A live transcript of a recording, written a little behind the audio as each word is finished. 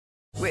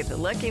With the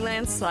Lucky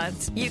Land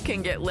Slots, you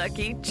can get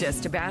lucky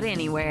just about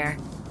anywhere.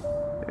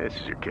 This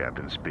is your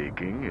captain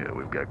speaking.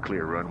 We've got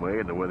clear runway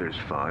and the weather's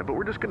fine, but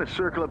we're just going to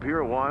circle up here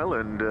a while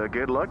and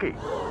get lucky.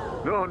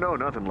 No,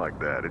 nothing like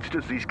that. It's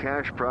just these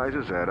cash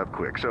prizes add up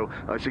quick. So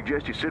I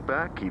suggest you sit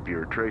back, keep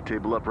your tray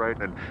table upright,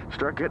 and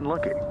start getting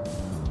lucky.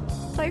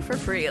 Play for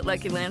free at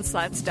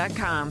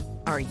LuckyLandSlots.com.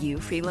 Are you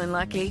feeling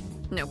lucky?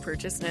 No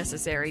purchase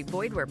necessary.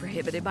 Void where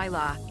prohibited by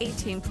law.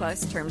 18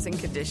 plus terms and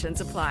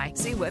conditions apply.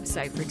 See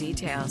website for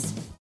details.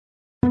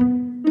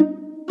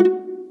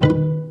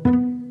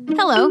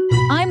 Hello,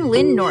 I'm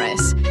Lynn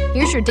Norris.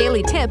 Here's your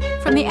daily tip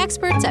from the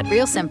experts at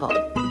Real Simple.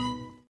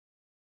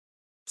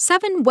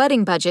 7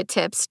 wedding budget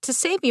tips to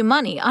save you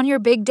money on your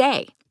big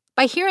day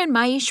by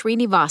Hiranmaye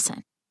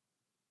Srinivasan.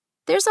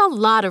 There's a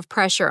lot of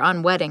pressure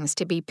on weddings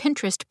to be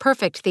Pinterest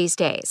perfect these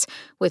days,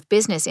 with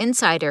Business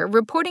Insider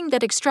reporting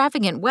that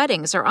extravagant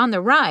weddings are on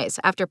the rise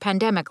after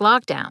pandemic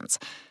lockdowns.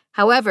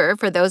 However,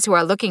 for those who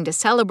are looking to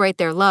celebrate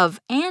their love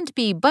and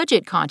be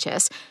budget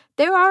conscious,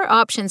 there are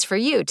options for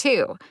you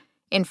too.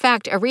 In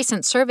fact, a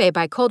recent survey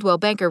by Coldwell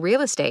Banker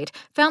Real Estate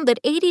found that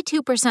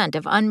 82%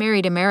 of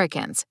unmarried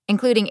Americans,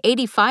 including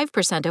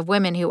 85% of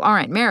women who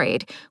aren't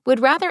married, would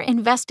rather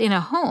invest in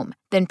a home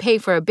than pay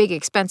for a big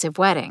expensive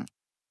wedding.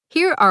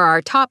 Here are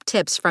our top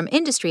tips from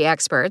industry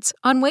experts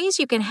on ways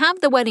you can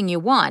have the wedding you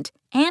want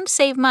and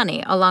save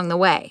money along the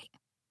way.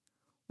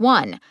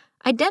 1.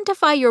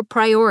 Identify your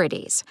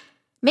priorities.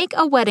 Make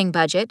a wedding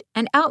budget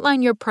and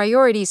outline your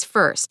priorities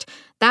first.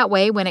 That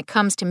way, when it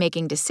comes to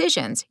making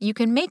decisions, you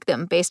can make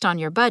them based on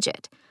your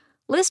budget.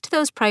 List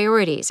those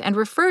priorities and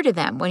refer to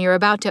them when you're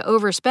about to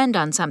overspend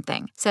on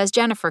something, says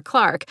Jennifer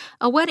Clark,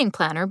 a wedding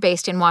planner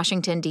based in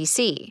Washington,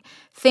 D.C.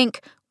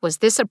 Think, was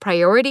this a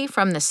priority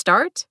from the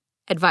start?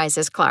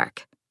 Advises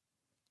Clark.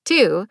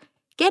 2.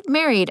 Get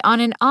married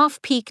on an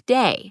off-peak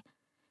day.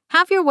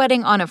 Have your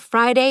wedding on a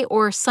Friday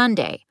or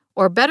Sunday,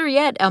 or better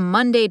yet, a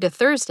Monday to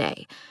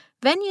Thursday.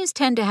 Venues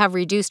tend to have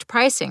reduced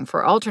pricing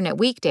for alternate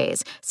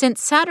weekdays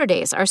since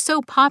Saturdays are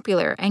so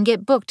popular and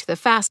get booked the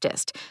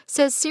fastest,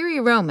 says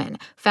Siri Roman,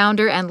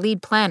 founder and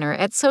lead planner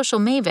at Social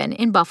Maven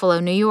in Buffalo,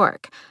 New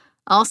York.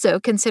 Also,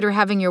 consider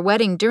having your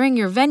wedding during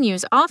your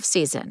venue's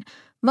off-season.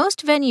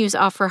 Most venues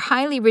offer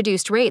highly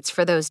reduced rates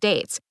for those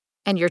dates,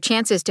 and your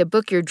chances to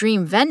book your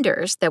dream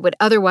vendors that would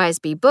otherwise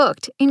be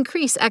booked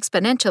increase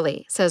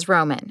exponentially, says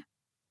Roman.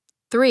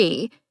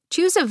 3.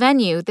 Choose a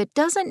venue that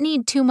doesn't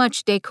need too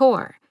much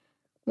decor.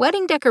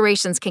 Wedding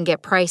decorations can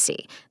get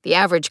pricey. The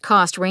average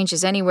cost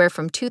ranges anywhere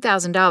from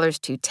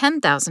 $2,000 to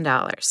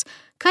 $10,000.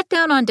 Cut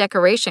down on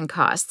decoration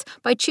costs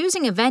by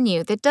choosing a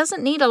venue that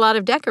doesn't need a lot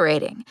of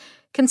decorating.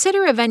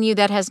 Consider a venue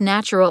that has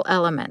natural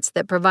elements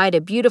that provide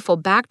a beautiful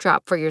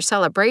backdrop for your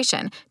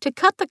celebration to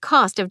cut the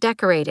cost of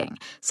decorating,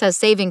 says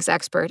savings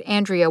expert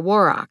Andrea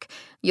Warrock.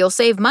 You'll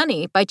save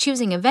money by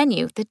choosing a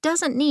venue that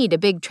doesn't need a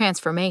big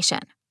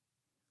transformation.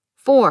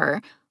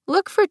 4.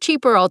 Look for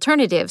cheaper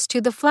alternatives to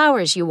the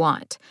flowers you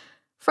want.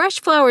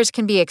 Fresh flowers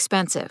can be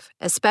expensive,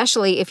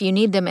 especially if you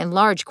need them in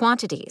large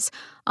quantities.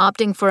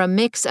 Opting for a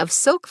mix of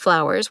silk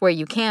flowers where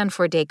you can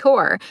for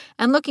decor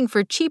and looking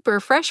for cheaper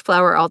fresh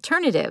flower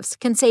alternatives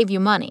can save you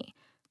money.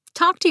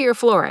 Talk to your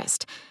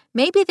florist.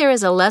 Maybe there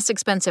is a less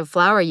expensive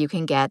flower you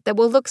can get that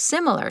will look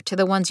similar to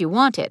the ones you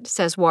wanted,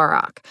 says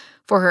Warrock.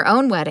 For her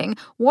own wedding,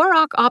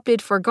 Warrock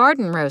opted for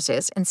garden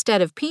roses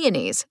instead of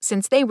peonies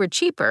since they were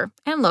cheaper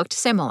and looked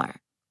similar.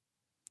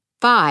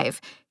 5.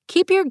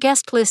 Keep your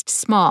guest list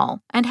small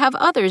and have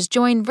others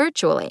join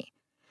virtually.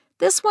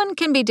 This one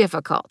can be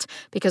difficult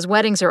because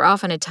weddings are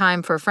often a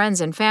time for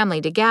friends and family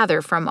to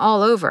gather from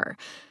all over.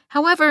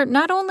 However,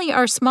 not only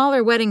are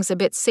smaller weddings a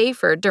bit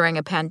safer during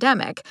a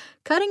pandemic,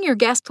 cutting your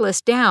guest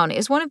list down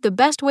is one of the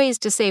best ways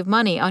to save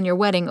money on your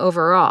wedding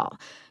overall.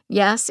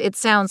 Yes, it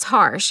sounds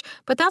harsh,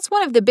 but that's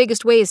one of the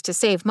biggest ways to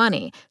save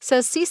money,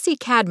 says Cece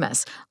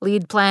Cadmus,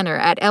 lead planner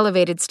at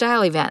Elevated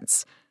Style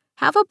Events.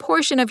 Have a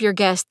portion of your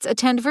guests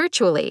attend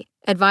virtually,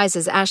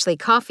 advises Ashley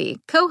Coffey,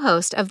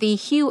 co-host of the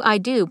Hugh I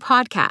Do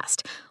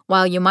podcast.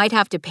 While you might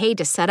have to pay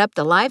to set up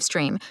the live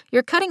stream,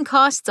 you're cutting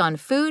costs on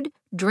food,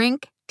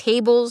 drink,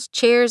 tables,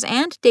 chairs,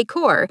 and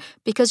decor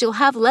because you'll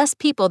have less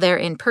people there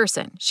in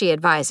person, she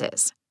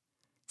advises.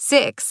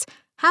 6.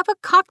 Have a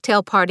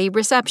cocktail party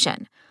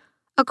reception.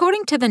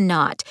 According to The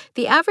Knot,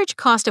 the average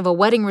cost of a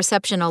wedding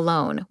reception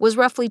alone was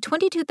roughly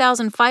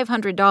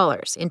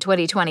 $22,500 in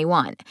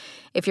 2021.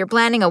 If you're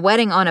planning a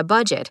wedding on a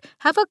budget,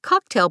 have a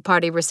cocktail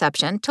party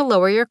reception to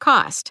lower your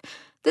cost.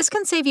 This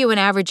can save you an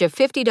average of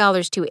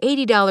 $50 to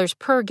 $80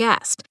 per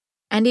guest,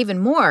 and even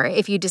more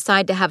if you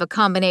decide to have a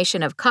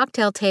combination of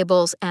cocktail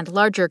tables and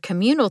larger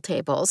communal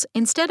tables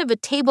instead of a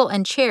table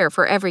and chair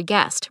for every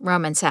guest,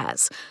 Roman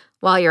says.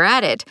 While you're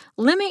at it,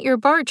 limit your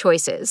bar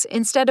choices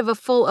instead of a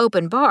full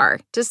open bar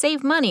to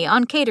save money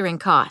on catering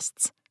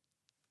costs.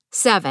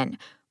 7.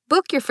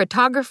 Book your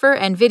photographer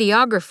and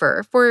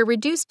videographer for a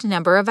reduced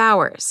number of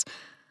hours.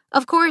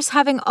 Of course,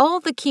 having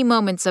all the key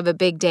moments of a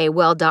big day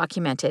well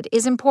documented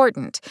is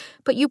important,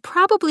 but you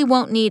probably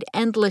won't need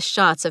endless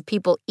shots of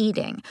people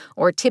eating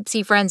or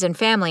tipsy friends and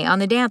family on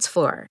the dance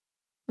floor.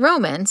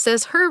 Roman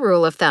says her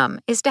rule of thumb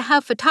is to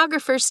have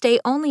photographers stay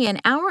only an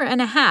hour and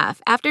a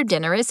half after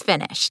dinner is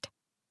finished.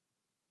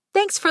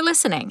 Thanks for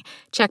listening.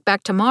 Check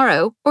back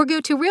tomorrow or go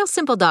to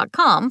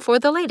realsimple.com for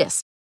the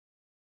latest.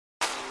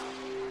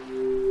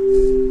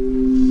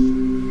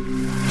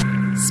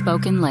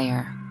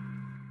 SpokenLayer.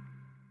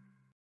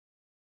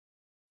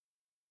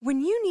 When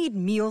you need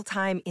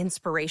mealtime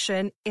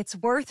inspiration, it's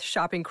worth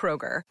shopping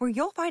Kroger, where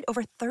you'll find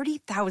over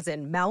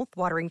 30,000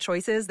 mouth-watering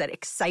choices that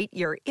excite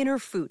your inner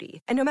foodie.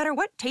 And no matter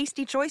what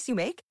tasty choice you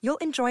make,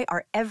 you'll enjoy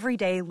our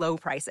everyday low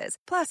prices,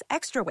 plus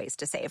extra ways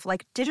to save,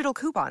 like digital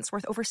coupons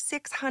worth over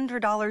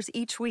 $600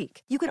 each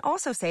week. You can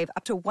also save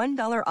up to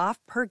 $1 off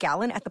per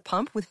gallon at the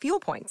pump with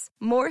fuel points.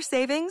 More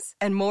savings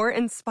and more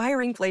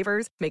inspiring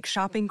flavors make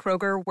shopping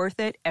Kroger worth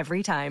it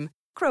every time.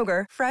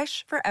 Kroger,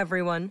 fresh for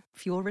everyone.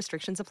 Fuel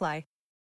restrictions apply.